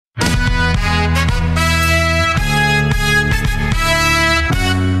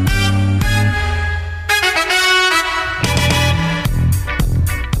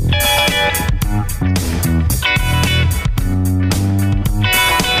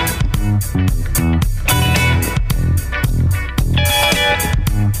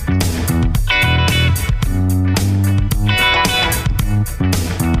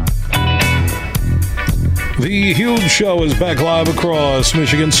The Huge Show is back live across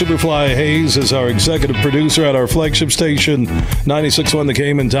Michigan. Superfly Hayes is our executive producer at our flagship station, 96.1 The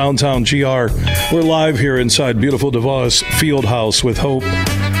Game in downtown GR. We're live here inside beautiful DeVos Fieldhouse with Hope.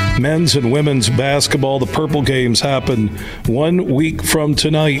 Men's and women's basketball, the Purple Games happen 1 week from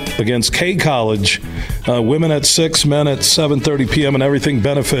tonight against K College. Women at 6, men at 7:30 p.m. and everything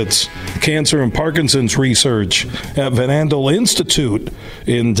benefits cancer and Parkinson's research at Van Andel Institute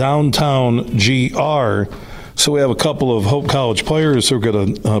in downtown GR. So we have a couple of Hope College players who are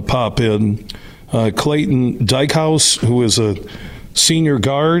going to pop in. Clayton Dykhouse, who is a senior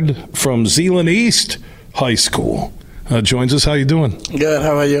guard from Zeeland East High School, joins us. How you doing? Good.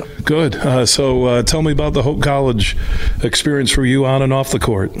 How are you? Good. So tell me about the Hope College experience for you on and off the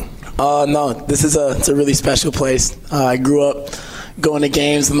court. No, this is it's a really special place. I grew up going to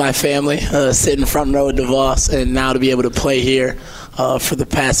games with my family, sitting front row at DeVos, and now to be able to play here for the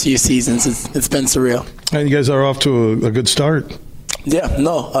past few seasons, it's been surreal. And you guys are off to a good start. Yeah,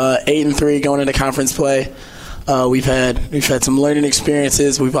 8-3 going into conference play. We've had some learning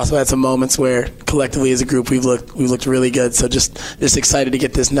experiences. We've also had some moments where collectively as a group we've looked really good. So just excited to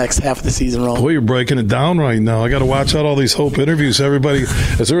get this next half of the season rolling. Well, you're breaking it down right now. I got to watch out all these Hope interviews. Everybody,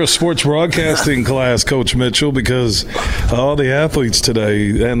 is there a sports broadcasting class, Coach Mitchell? Because all the athletes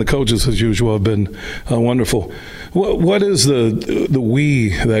today and the coaches, as usual, have been wonderful. What is the we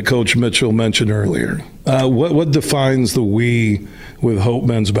that Coach Mitchell mentioned earlier? What defines the we with Hope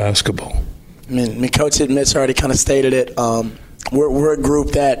men's basketball? I mean, Coach Mitch already kind of stated it. We're a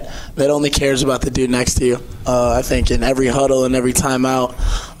group that only cares about the dude next to you. I think in every huddle and every timeout,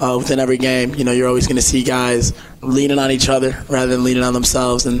 within every game, you're always going to see guys leaning on each other rather than leaning on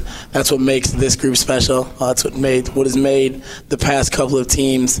themselves, and that's what makes this group special. That's what has made the past couple of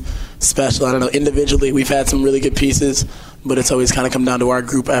teams special. I don't know, individually we've had some really good pieces, but it's always kind of come down to our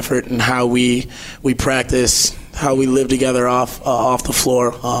group effort and how we practice, how we live together off the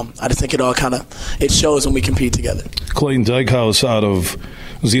floor. I just think it shows when we compete together. Clayton Dykhouse out of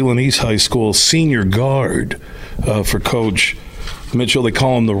Zeeland East High School, senior guard for Coach Mitchell. They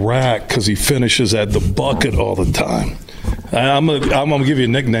call him the Rack because he finishes at the bucket all the time. I'm gonna give you a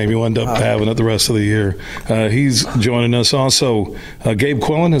nickname. You end up having it the rest of the year. He's joining us also. Gabe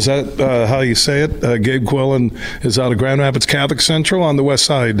Quillan, is that how you say it? Gabe Quillan is out of Grand Rapids Catholic Central on the west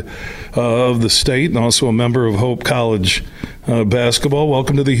side of the state, and also a member of Hope College basketball.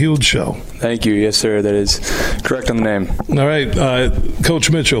 Welcome to the Huge Show. Thank you. Yes, sir. That is correct on the name. All right,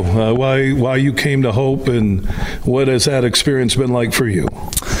 Coach Mitchell, why you came to Hope, and what has that experience been like for you?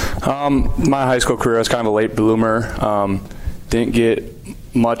 My high school career was kind of a late bloomer. Didn't get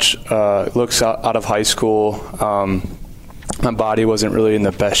much looks out of high school. My body wasn't really in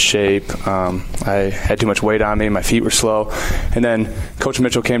the best shape. I had too much weight on me. My feet were slow. And then Coach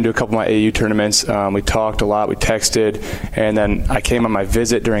Mitchell came to a couple of my AU tournaments. We talked a lot. We texted. And then I came on my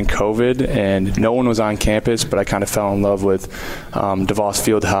visit during COVID, and no one was on campus, but I kind of fell in love with DeVos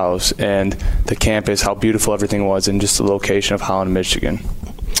Fieldhouse and the campus, how beautiful everything was, and just the location of Holland, Michigan.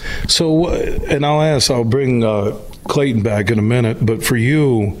 So, and I'll bring Clayton back in a minute, but for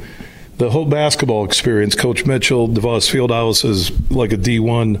you, the whole basketball experience, Coach Mitchell, DeVos Fieldhouse is like a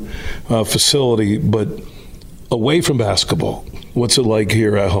D1 facility, but away from basketball, what's it like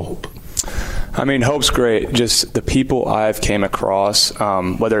here at Hope? I mean, Hope's great. Just the people I've came across,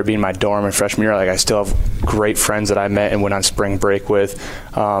 whether it be in my dorm in freshman year, I still have great friends that I met and went on spring break with.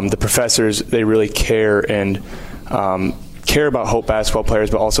 The professors, they really care and care about Hope basketball players,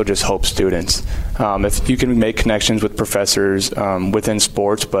 but also just Hope students. If you can make connections with professors within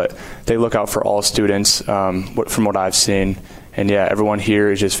sports, but they look out for all students from what I've seen. And, yeah, everyone here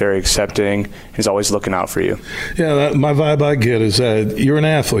is just very accepting, is always looking out for you. Yeah, my vibe I get is that you're an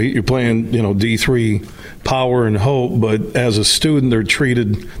athlete. You're playing, D3 Power and Hope, but as a student, they're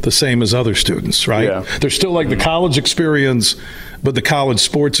treated the same as other students, right? Yeah. They're still like the college experience, but the college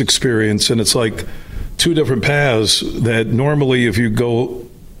sports experience, and it's like two different paths that normally if you go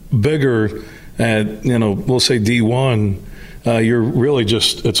bigger at, we'll say D1, you're really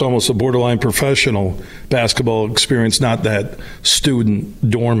it's almost a borderline professional basketball experience, not that student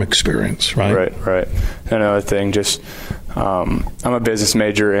dorm experience, right? Right. Another thing, I'm a business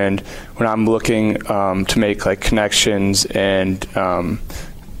major, and when I'm looking to make connections and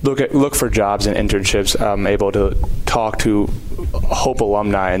look for jobs and internships, I'm able to talk to Hope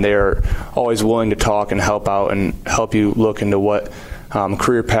alumni, and they are always willing to talk and help out and help you look into what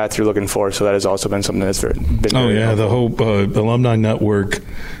career path you're looking for. So that has also been something that's been very helpful. The Hope Alumni Network.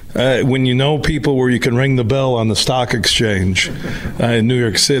 When you know people where you can ring the bell on the stock exchange in New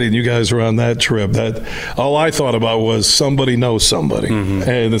York City, and you guys were on that trip, that all I thought about was somebody knows somebody,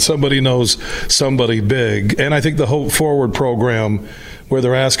 and somebody knows somebody big. And I think the Hope Forward program, where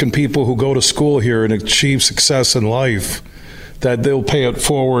they're asking people who go to school here and achieve success in life, that they'll pay it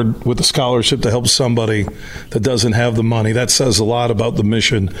forward with a scholarship to help somebody that doesn't have the money. That says a lot about the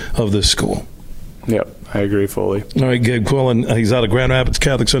mission of this school. Yep, I agree fully. All right, Gabe Quillan, he's out of Grand Rapids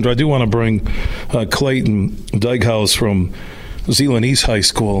Catholic Center. I do want to bring Clayton Dykhouse from Zeeland East High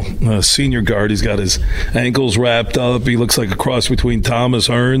School, senior guard. He's got his ankles wrapped up. He looks like a cross between Thomas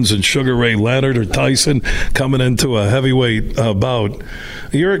Hearns and Sugar Ray Leonard or Tyson coming into a heavyweight bout.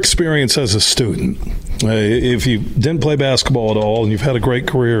 Your experience as a student, if you didn't play basketball at all, and you've had a great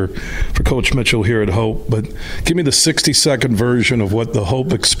career for Coach Mitchell here at Hope, but give me the 60-second version of what the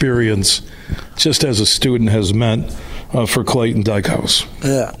Hope experience, just as a student, has meant for Clayton Dykhouse.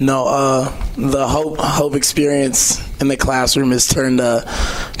 Yeah, no, the Hope experience in the classroom has turned a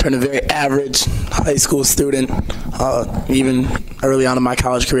very average high school student, even early on in my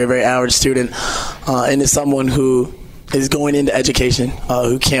college career, very average student, into someone who is going into education,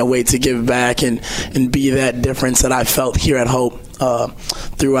 who can't wait to give back and be that difference that I felt here at Hope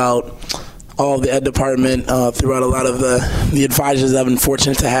throughout all of the ed department, throughout a lot of the advisors I've been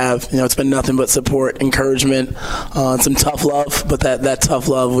fortunate to have. It's been nothing but support, encouragement, some tough love, but that tough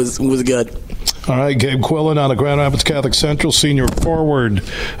love was good. All right, Gabe Quillan out of Grand Rapids Catholic Central, senior forward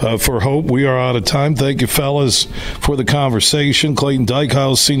for Hope. We are out of time. Thank you, fellas, for the conversation. Clayton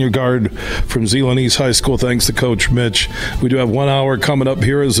Dykhouse, senior guard from Zeeland East High School. Thanks to Coach Mitch. We do have 1 hour coming up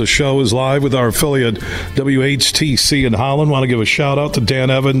here as the show is live with our affiliate WHTC in Holland. Want to give a shout-out to Dan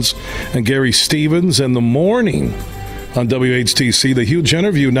Evans and Gary Stevens in the morning on WHTC. The huge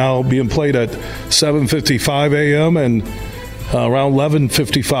interview now being played at 7:55 a.m. and around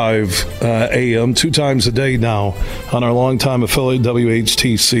 11:55 a.m., 2 times a day now on our longtime affiliate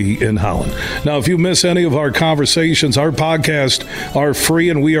WHTC in Holland. Now, if you miss any of our conversations, our podcasts are free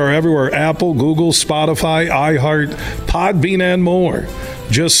and we are everywhere: Apple, Google, Spotify, iHeart, Podbean, and more.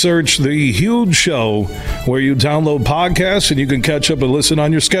 Just search The Huge Show where you download podcasts and you can catch up and listen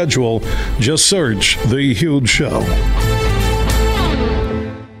on your schedule. Just search The Huge Show.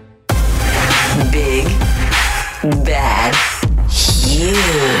 Big, bad,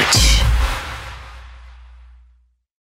 huge.